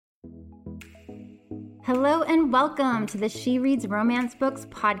Hello and welcome to the She Reads Romance Books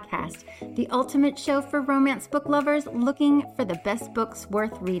podcast, the ultimate show for romance book lovers looking for the best books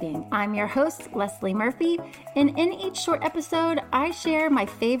worth reading. I'm your host, Leslie Murphy, and in each short episode, I share my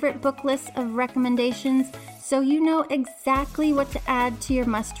favorite book list of recommendations so you know exactly what to add to your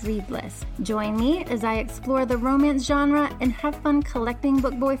must-read list. Join me as I explore the romance genre and have fun collecting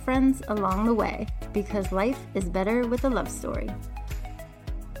book boyfriends along the way, because life is better with a love story.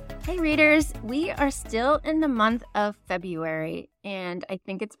 Hey readers, we are still in the month of February, and I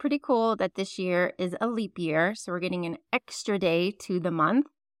think it's pretty cool that this year is a leap year, so we're getting an extra day to the month.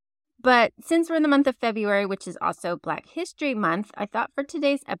 But since we're in the month of February, which is also Black History Month, I thought for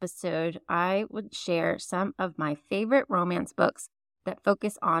today's episode, I would share some of my favorite romance books that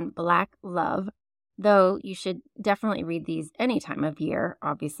focus on Black love, though you should definitely read these any time of year,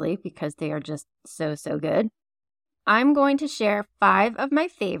 obviously, because they are just so good. I'm going to share 5 of my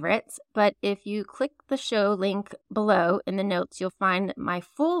favorites, but if you click the show link below in the notes, you'll find my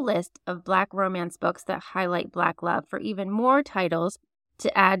full list of Black romance books that highlight Black love for even more titles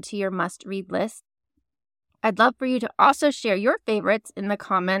to add to your must-read list. I'd love for you to also share your favorites in the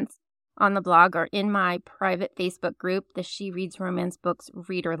comments on the blog or in my private Facebook group, the She Reads Romance Books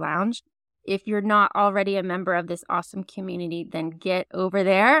Reader Lounge. If you're not already a member of this awesome community, then get over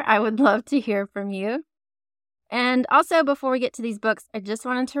there. I would love to hear from you. And also, before we get to these books, I just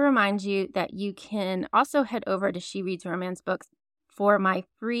wanted to remind you that you can also head over to She Reads Romance Books for my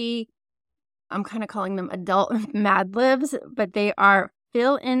free, I'm kind of calling them adult Mad Libs, but they are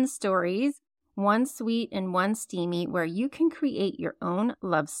fill-in stories, one sweet and one steamy, where you can create your own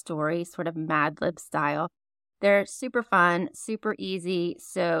love story, sort of Mad Lib style. They're super fun, super easy,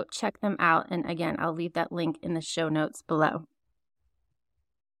 so check them out. And again, I'll leave that link in the show notes below.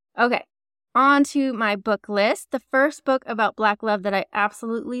 Okay. On to my book list. The first book about Black love that I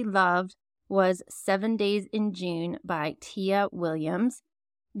absolutely loved was 7 Days in June by Tia Williams.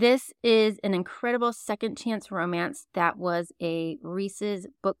 This is an incredible second chance romance that was a Reese's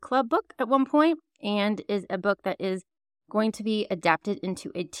Book Club book at one point and is a book that is going to be adapted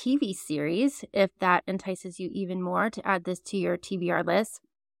into a TV series if that entices you even more to add this to your TBR list.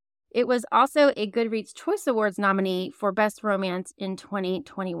 It was also a Goodreads Choice Awards nominee for Best Romance in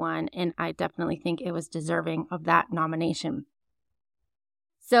 2021, and I definitely think it was deserving of that nomination.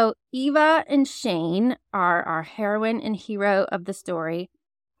 So Eva and Shane are our heroine and hero of the story.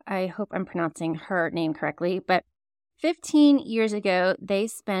 I hope I'm pronouncing her name correctly, but 15 years ago, they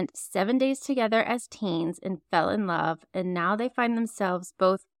spent 7 days together as teens and fell in love, and now they find themselves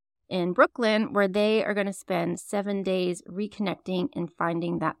both in Brooklyn, where they are going to spend 7 days reconnecting and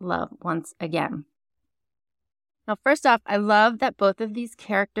finding that love once again. Now, first off, I love that both of these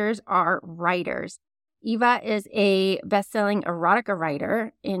characters are writers. Eva is a best-selling erotica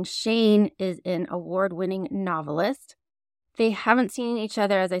writer, and Shane is an award-winning novelist. They haven't seen each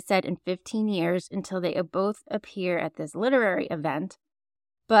other, as I said, in 15 years until they both appear at this literary event.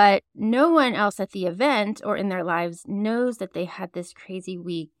 But no one else at the event or in their lives knows that they had this crazy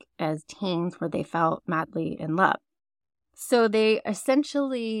week as teens where they fell madly in love. So they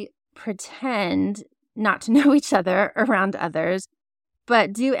essentially pretend not to know each other around others,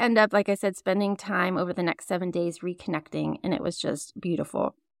 but do end up, like I said, spending time over the next 7 days reconnecting, and it was just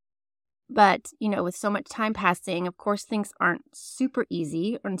beautiful. But, with so much time passing, of course, things aren't super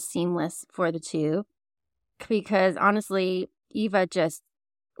easy or seamless for the two, because honestly, Eva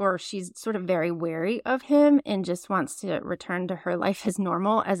she's sort of very wary of him and just wants to return to her life as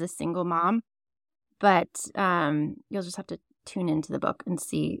normal as a single mom. But you'll just have to tune into the book and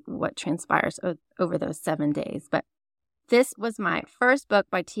see what transpires over those 7 days. But this was my first book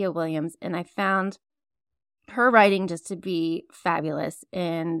by Tia Williams, and I found her writing just to be fabulous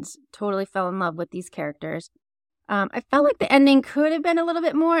and totally fell in love with these characters. I felt like the ending could have been a little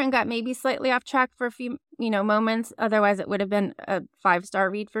bit more and got maybe slightly off track for a few, moments. Otherwise, it would have been a 5-star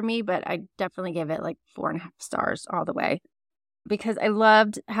read for me, but I definitely give it like 4.5 stars all the way because I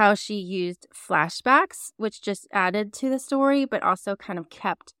loved how she used flashbacks, which just added to the story, but also kind of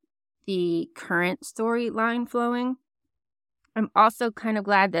kept the current storyline flowing. I'm also kind of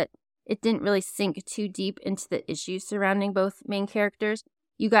glad that it didn't really sink too deep into the issues surrounding both main characters.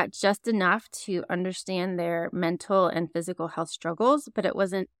 You got just enough to understand their mental and physical health struggles, but it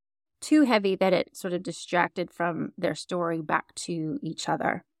wasn't too heavy that it sort of distracted from their story back to each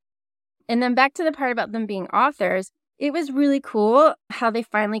other. And then back to the part about them being authors, it was really cool how they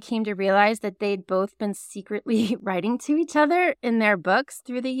finally came to realize that they'd both been secretly writing to each other in their books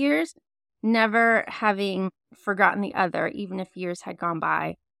through the years, never having forgotten the other, even if years had gone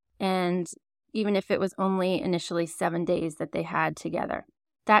by, and even if it was only initially 7 days that they had together.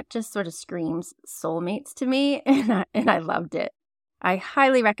 that just sort of screams soulmates to me, and I loved it. I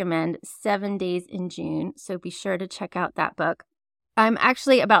highly recommend 7 Days in June, so be sure to check out that book. I'm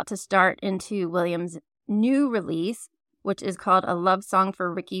actually about to start into William's new release, which is called A Love Song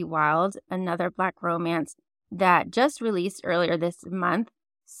for Ricky Wilde, another Black romance that just released earlier this month.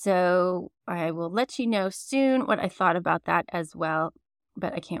 So I will let you know soon what I thought about that as well.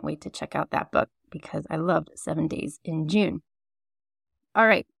 But I can't wait to check out that book because I loved 7 Days in June. All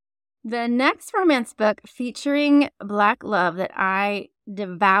right. The next romance book featuring Black love that I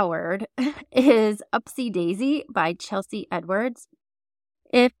devoured is Upsy Daisy by Chelsea Edwards.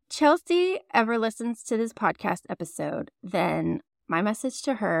 If Chelsea ever listens to this podcast episode, then my message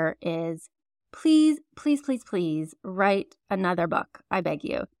to her is please, please, please, please write another book. I beg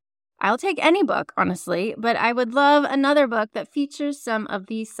you. I'll take any book, honestly, but I would love another book that features some of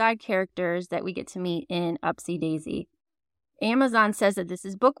these side characters that we get to meet in Upsy Daisy. Amazon says that this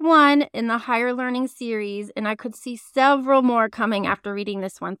is book 1 in the Higher Learning series, and I could see several more coming after reading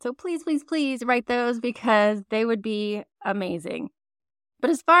this one. So please, please, please write those because they would be amazing. But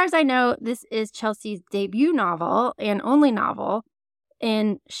as far as I know, this is Chelsea's debut novel and only novel,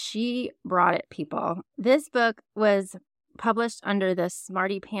 and she brought it, people. This book was published under the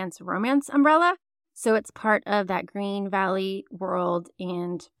Smarty Pants Romance umbrella, so it's part of that Green Valley World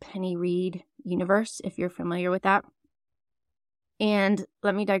and Penny Reid universe, if you're familiar with that. And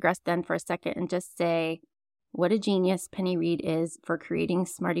let me digress then for a second and just say what a genius Penny Reid is for creating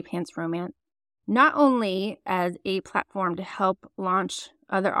Smarty Pants Romance, not only as a platform to help launch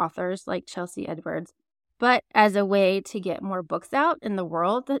other authors like Chelsea Edwards, but as a way to get more books out in the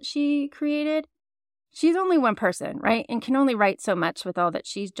world that she created. She's only one person, right? And can only write so much with all that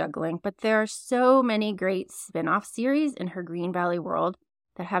she's juggling. But there are so many great spin-off series in her Green Valley world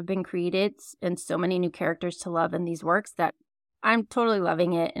that have been created and so many new characters to love in these works that I'm totally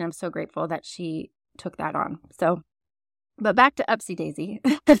loving it. And I'm so grateful that she took that on. But back to Upsy Daisy,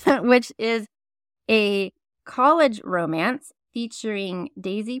 which is a college romance featuring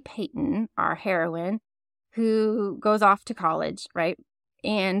Daisy Payton, our heroine, who goes off to college, right?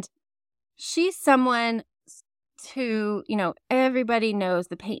 And she's someone who, everybody knows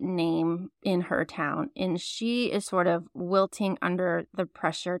the Payton name in her town. And she is sort of wilting under the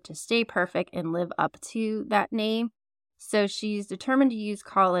pressure to stay perfect and live up to that name. So she's determined to use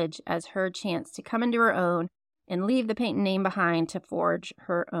college as her chance to come into her own and leave the Payton name behind to forge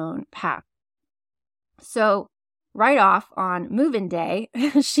her own path. So right off on move-in day,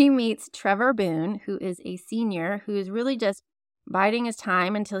 she meets Trevor Boone, who is a senior who is really just biding his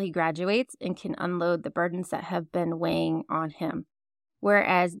time until he graduates and can unload the burdens that have been weighing on him.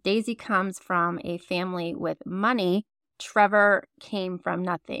 Whereas Daisy comes from a family with money, Trevor came from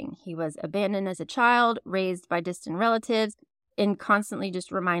nothing. He was abandoned as a child, raised by distant relatives, and constantly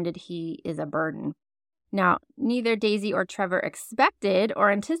just reminded he is a burden. Now, neither Daisy or Trevor expected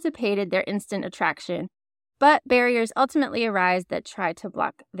or anticipated their instant attraction, but barriers ultimately arise that try to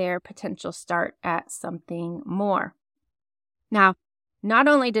block their potential start at something more. Now, not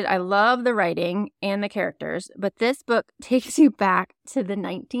only did I love the writing and the characters, but this book takes you back to the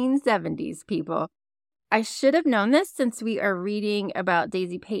 1970s, people. I should have known this since we are reading about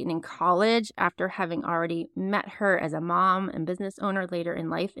Daisy Payton in college after having already met her as a mom and business owner later in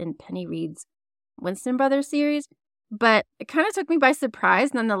life in Penny Reid's Winston Brothers series. But it kind of took me by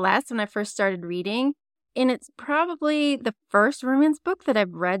surprise nonetheless when I first started reading. And it's probably the first romance book that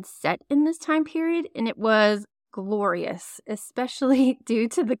I've read set in this time period, and it was glorious, especially due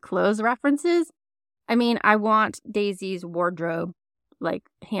to the clothes references. I mean, I want Daisy's wardrobe,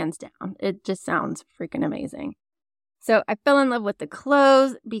 hands down. It just sounds freaking amazing. So I fell in love with the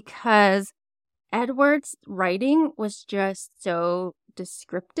clothes because Edward's writing was just so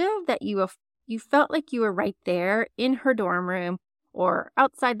descriptive that you felt like you were right there in her dorm room or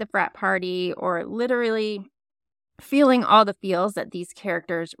outside the frat party or literally feeling all the feels that these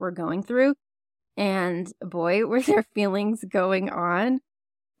characters were going through. And boy, were their feelings going on.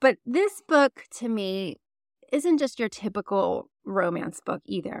 But this book, to me, isn't just your typical romance book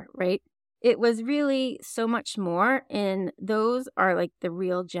either, right? It was really so much more. And those are the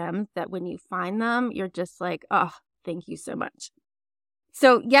real gems that when you find them, you're just like, oh, thank you so much.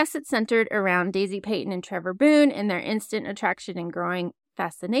 So yes, it's centered around Daisy Payton and Trevor Boone and their instant attraction and growing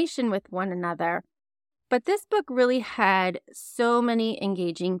fascination with one another. But this book really had so many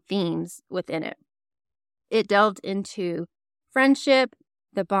engaging themes within it. It delved into friendship,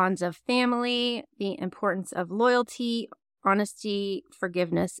 the bonds of family, the importance of loyalty, honesty,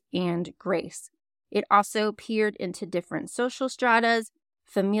 forgiveness, and grace. It also peered into different social stratas,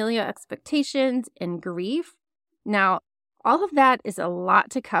 familial expectations, and grief. Now, All of that is a lot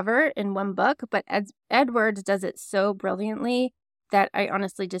to cover in one book, but Edwards does it so brilliantly that I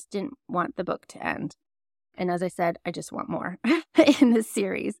honestly just didn't want the book to end. And as I said, I just want more in this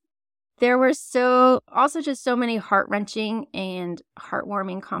series. There were also just so many heart-wrenching and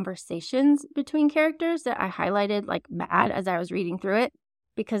heartwarming conversations between characters that I highlighted like mad as I was reading through it,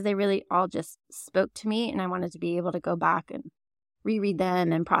 because they really all just spoke to me, and I wanted to be able to go back and reread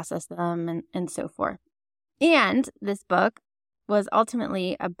them and process them and so forth. And this book was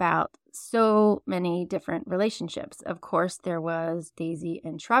ultimately about so many different relationships. Of course, there was Daisy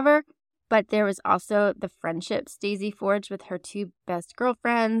and Trevor, but there was also the friendships Daisy forged with her two best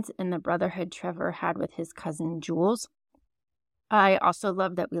girlfriends and the brotherhood Trevor had with his cousin Jules. I also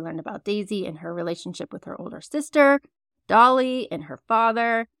love that we learned about Daisy and her relationship with her older sister, Dolly, and her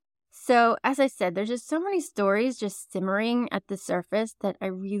father. So, as I said, there's just so many stories just simmering at the surface that I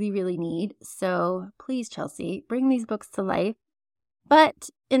really, really need. So please, Chelsea, bring these books to life. But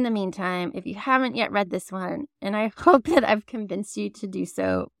in the meantime, if you haven't yet read this one, and I hope that I've convinced you to do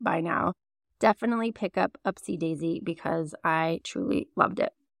so by now, definitely pick up Upsy Daisy because I truly loved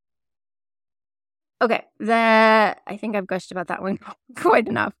it. Okay, I think I've gushed about that one quite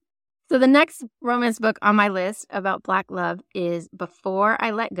enough. So the next romance book on my list about Black love is Before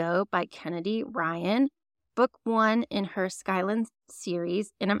I Let Go by Kennedy Ryan, book 1 in her Skyland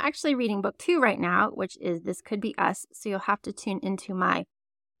series. And I'm actually reading book 2 right now, which is This Could Be Us. So you'll have to tune into my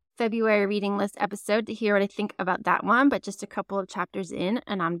February reading list episode to hear what I think about that one. But just a couple of chapters in,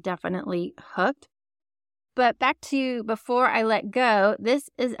 and I'm definitely hooked. But back to Before I Let Go, this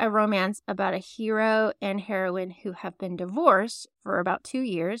is a romance about a hero and heroine who have been divorced for about 2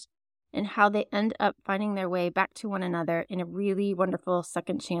 years, and how they end up finding their way back to one another in a really wonderful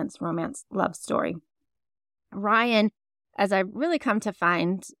second chance romance love story. Ryan, as I've really come to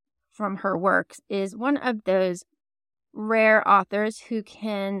find from her works, is one of those rare authors who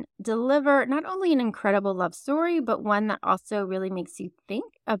can deliver not only an incredible love story, but one that also really makes you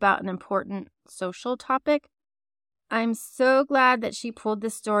think about an important social topic. I'm so glad that she pulled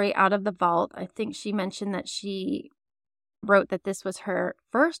this story out of the vault. I think she mentioned that she wrote that this was her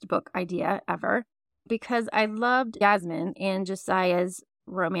first book idea ever, because I loved Yasmin and Josiah's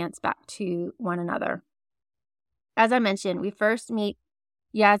romance back to one another. As I mentioned, we first meet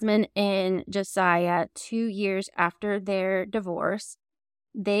Yasmin and Josiah 2 years after their divorce.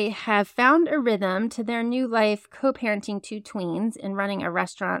 They have found a rhythm to their new life, co-parenting 2 tweens and running a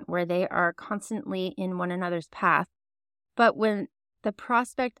restaurant where they are constantly in one another's path. But when the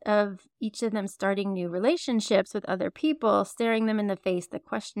prospect of each of them starting new relationships with other people staring them in the face, the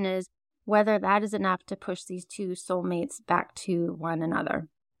question is whether that is enough to push these 2 soulmates back to one another.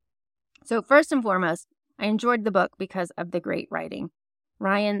 So first and foremost, I enjoyed the book because of the great writing.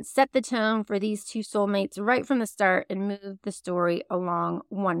 Ryan set the tone for these 2 soulmates right from the start and moved the story along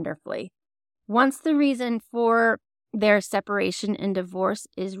wonderfully. Once the reason for their separation and divorce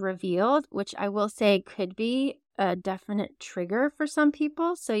is revealed, which I will say could be a definite trigger for some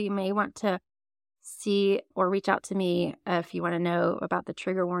people, so you may want to see or reach out to me if you want to know about the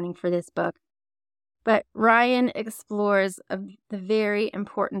trigger warning for this book. But Ryan explores the very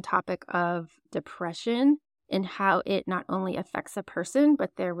important topic of depression and how it not only affects a person,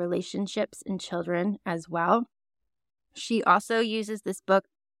 but their relationships and children as well. She also uses this book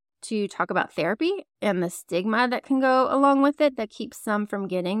to talk about therapy and the stigma that can go along with it that keeps some from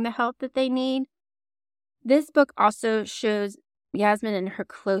getting the help that they need. This book also shows Yasmin and her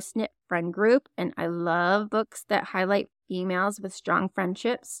close-knit friend group, and I love books that highlight females with strong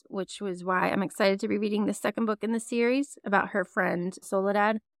friendships, which was why I'm excited to be reading the second book in the series about her friend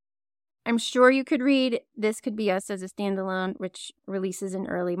Soledad. I'm sure you could read This Could Be Us as a standalone, which releases in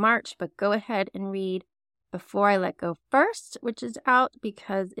early March, but go ahead and read Before I Let Go first, which is out,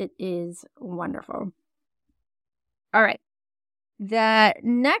 because it is wonderful. All right. The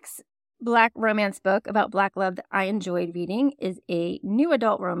next Black romance book about Black love that I enjoyed reading is a new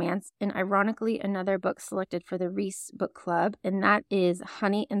adult romance, and ironically another book selected for the Reese Book Club, and that is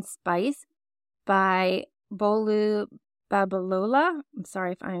Honey and Spice by Bolu Babalola. I'm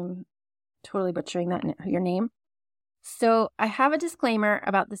sorry if I'm totally butchering your name. So I have a disclaimer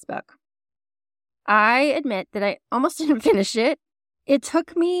about this book. I admit that I almost didn't finish it. It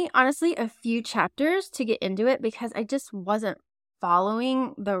took me, honestly, a few chapters to get into it because I just wasn't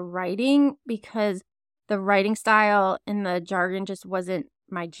following the writing, because the writing style and the jargon just wasn't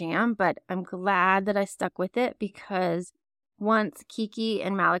my jam. But I'm glad that I stuck with it, because once Kiki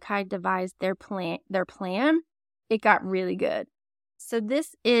and Malachi devised their plan, it got really good. So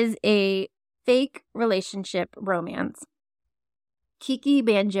this is a fake relationship romance. Kiki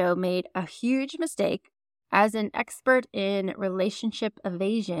Banjo made a huge mistake As an expert in relationship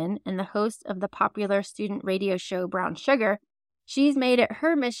evasion and the host of the popular student radio show Brown Sugar, she's made it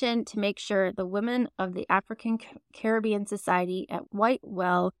her mission to make sure the women of the African Caribbean Society at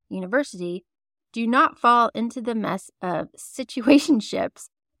Whitewell University do not fall into the mess of situationships,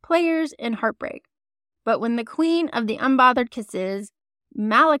 players, and heartbreak. But when the queen of the unbothered kisses,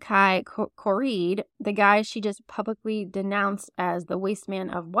 Malachi Correed, the guy she just publicly denounced as the waste man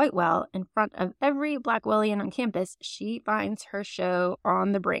of Whitewell in front of every Blackwellian on campus, she finds her show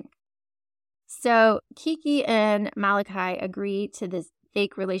on the brink. So Kiki and Malachi agree to this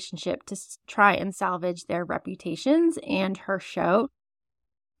fake relationship to try and salvage their reputations and her show.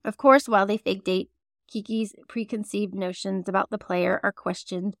 Of course, while they fake date, Kiki's preconceived notions about the player are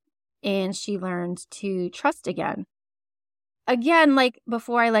questioned, and she learns to trust again. Again, like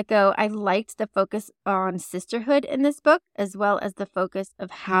Before I Let Go, I liked the focus on sisterhood in this book, as well as the focus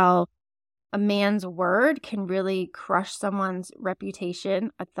of how a man's word can really crush someone's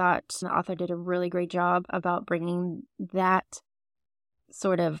reputation. I thought the author did a really great job about bringing that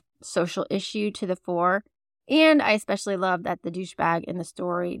sort of social issue to the fore. And I especially love that the douchebag in the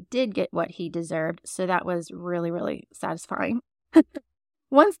story did get what he deserved. So that was really, really satisfying.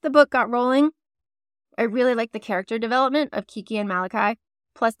 Once the book got rolling, I really liked the character development of Kiki and Malachi.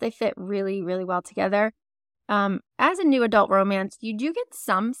 Plus, they fit really, really well together. As a new adult romance, you do get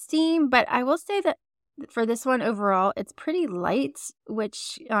some steam, but I will say that for this one overall, it's pretty light,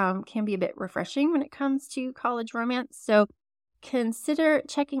 which can be a bit refreshing when it comes to college romance. So consider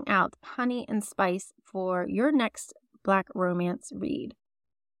checking out Honey and Spice for your next Black romance read.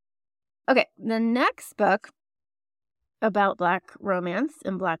 Okay, the next book about Black romance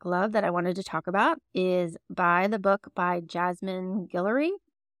and Black love that I wanted to talk about is By the Book by Jasmine Guillory.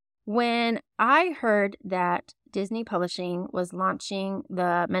 When I heard that Disney Publishing was launching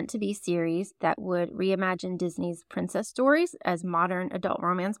the Meant to Be series that would reimagine Disney's princess stories as modern adult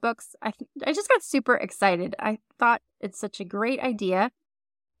romance books, I just got super excited. I thought it's such a great idea.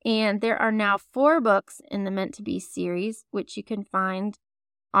 And there are now 4 books in the Meant to Be series, which you can find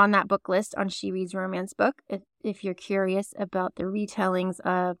on that book list on She Reads Romance Book if you're curious about the retellings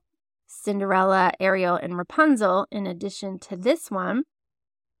of Cinderella, Ariel, and Rapunzel, in addition to this one,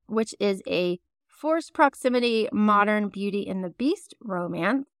 which is a forced proximity modern Beauty and the Beast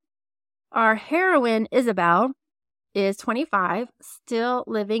romance. Our heroine, Isabel, is 25, still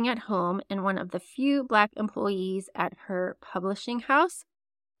living at home and one of the few Black employees at her publishing house.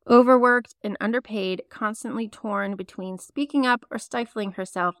 Overworked and underpaid, constantly torn between speaking up or stifling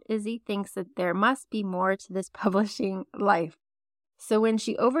herself, Izzy thinks that there must be more to this publishing life. So when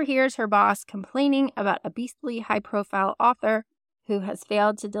she overhears her boss complaining about a beastly high-profile author who has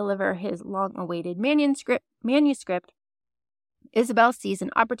failed to deliver his long-awaited manuscript, Isabel sees an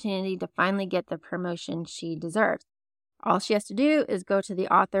opportunity to finally get the promotion she deserves. All she has to do is go to the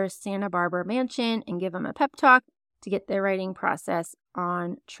author's Santa Barbara mansion and give him a pep talk to get their writing process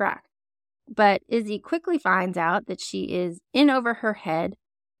on track. But Izzy quickly finds out that she is in over her head.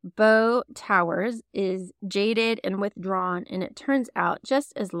 Beau Towers is jaded and withdrawn, and it turns out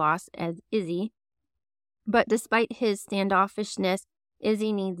just as lost as Izzy. But despite his standoffishness,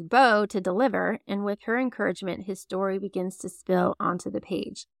 Izzy needs Beau to deliver, and with her encouragement, his story begins to spill onto the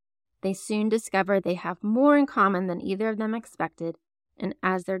page. They soon discover they have more in common than either of them expected, and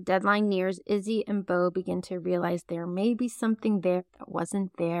as their deadline nears, Izzy and Beau begin to realize there may be something there that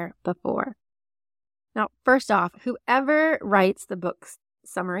wasn't there before. Now, first off, whoever writes the book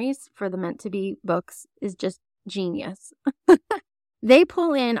summaries for the Meant to Be books is just genius. They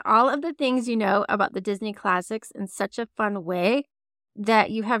pull in all of the things you know about the Disney classics in such a fun way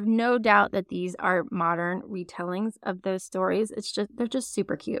that you have no doubt that these are modern retellings of those stories. They're just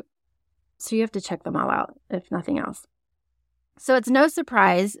super cute. So you have to check them all out, if nothing else. So it's no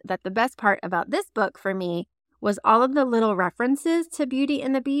surprise that the best part about this book for me was all of the little references to Beauty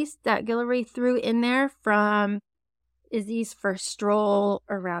and the Beast that Guillory threw in there, from Izzy's first stroll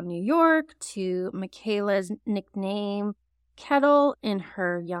around New York to Michaela's nickname Kettle and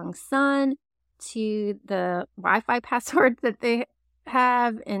her young son to the Wi-Fi password that they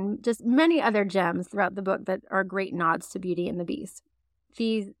have, and just many other gems throughout the book that are great nods to Beauty and the Beast.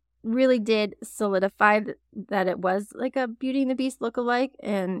 These really did solidify that it was like a Beauty and the Beast lookalike,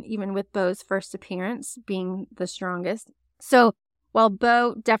 and even with Beau's first appearance being the strongest. So while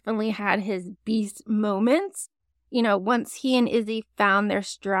Beau definitely had his Beast moments, once he and Izzy found their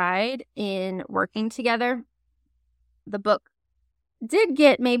stride in working together, the book did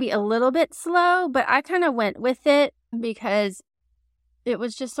get maybe a little bit slow, but I kind of went with it because it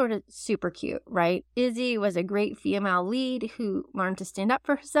was just sort of super cute, right? Izzy was a great female lead who learned to stand up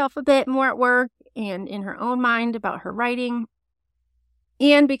for herself a bit more at work, and in her own mind about her writing.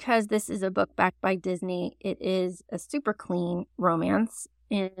 And because this is a book backed by Disney, it is a super clean romance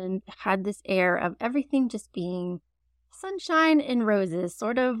and had this air of everything just being sunshine and roses,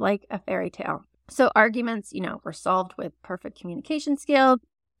 sort of like a fairy tale. So arguments, were solved with perfect communication skills,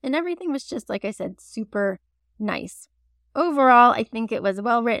 and everything was just, like I said, super nice. Overall, I think it was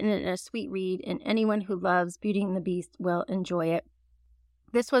well written and a sweet read, and anyone who loves Beauty and the Beast will enjoy it.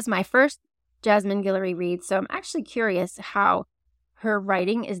 This was my first Jasmine Guillory read, so I'm actually curious how her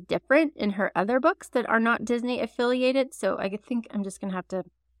writing is different in her other books that are not Disney affiliated, so I think I'm just going to have to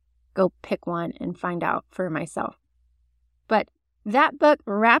go pick one and find out for myself. But that book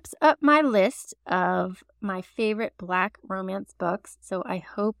wraps up my list of my favorite Black romance books, so I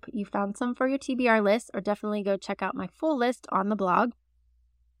hope you found some for your TBR list, or definitely go check out my full list on the blog.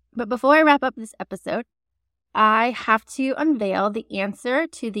 But before I wrap up this episode, I have to unveil the answer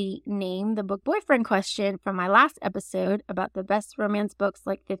to the Name the Book Boyfriend question from my last episode about the best romance books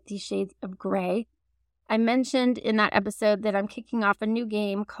like 50 Shades of Grey. I mentioned in that episode that I'm kicking off a new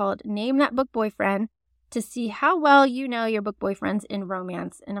game called Name That Book Boyfriend to see how well you know your book boyfriends in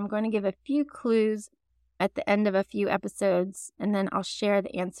romance. And I'm going to give a few clues at the end of a few episodes, and then I'll share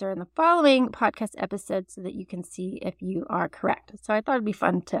the answer in the following podcast episode so that you can see if you are correct. So I thought it'd be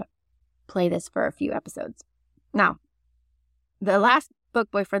fun to play this for a few episodes. Now, the last book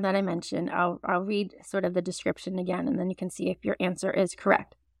boyfriend that I mentioned, I'll read sort of the description again, and then you can see if your answer is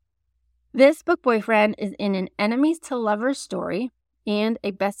correct. This book boyfriend is in an enemies to lovers story and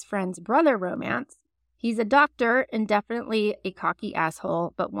a best friend's brother romance. He's a doctor and definitely a cocky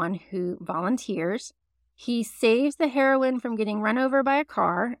asshole, but one who volunteers. He saves the heroine from getting run over by a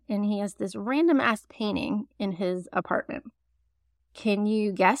car, and he has this random-ass painting in his apartment. Can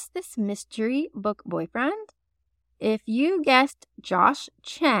you guess this mystery book boyfriend? If you guessed Josh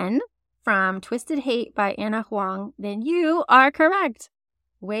Chen from Twisted Hate by Anna Huang, then you are correct.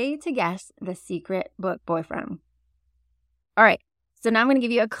 Way to guess the secret book boyfriend. All right, so now I'm going to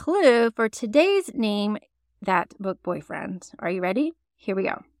give you a clue for today's Name That Book Boyfriend. Are you ready? Here we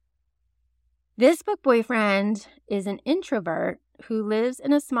go. This book boyfriend is an introvert who lives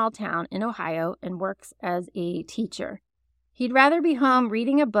in a small town in Ohio and works as a teacher. He'd rather be home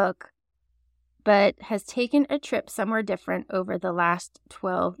reading a book, but has taken a trip somewhere different over the last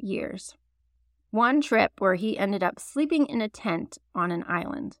 12 years. One trip where he ended up sleeping in a tent on an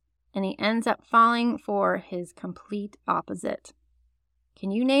island, and he ends up falling for his complete opposite.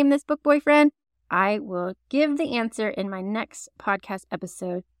 Can you name this book boyfriend? I will give the answer in my next podcast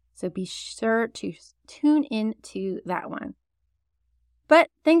episode, so be sure to tune in to that one. But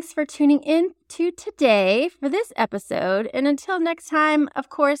thanks for tuning in to today for this episode. And until next time, of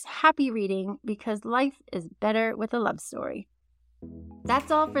course, happy reading, because life is better with a love story.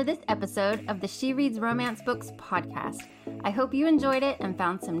 That's all for this episode of the She Reads Romance Books podcast. I hope you enjoyed it and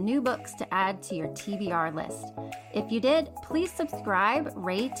found some new books to add to your TBR list. If you did, please subscribe,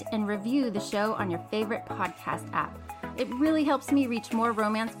 rate, and review the show on your favorite podcast app. It really helps me reach more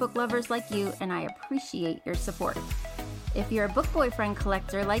romance book lovers like you, and I appreciate your support. If you're a book boyfriend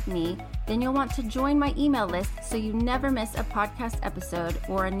collector like me, then you'll want to join my email list so you never miss a podcast episode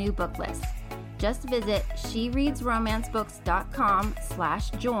or a new book list. Just visit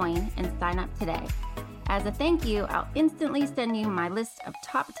shereadsromancebooks.com/join and sign up today. As a thank you, I'll instantly send you my list of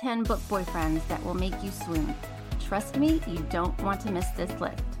top 10 book boyfriends that will make you swoon. Trust me, you don't want to miss this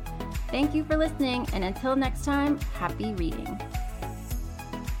list. Thank you for listening, and until next time, happy reading.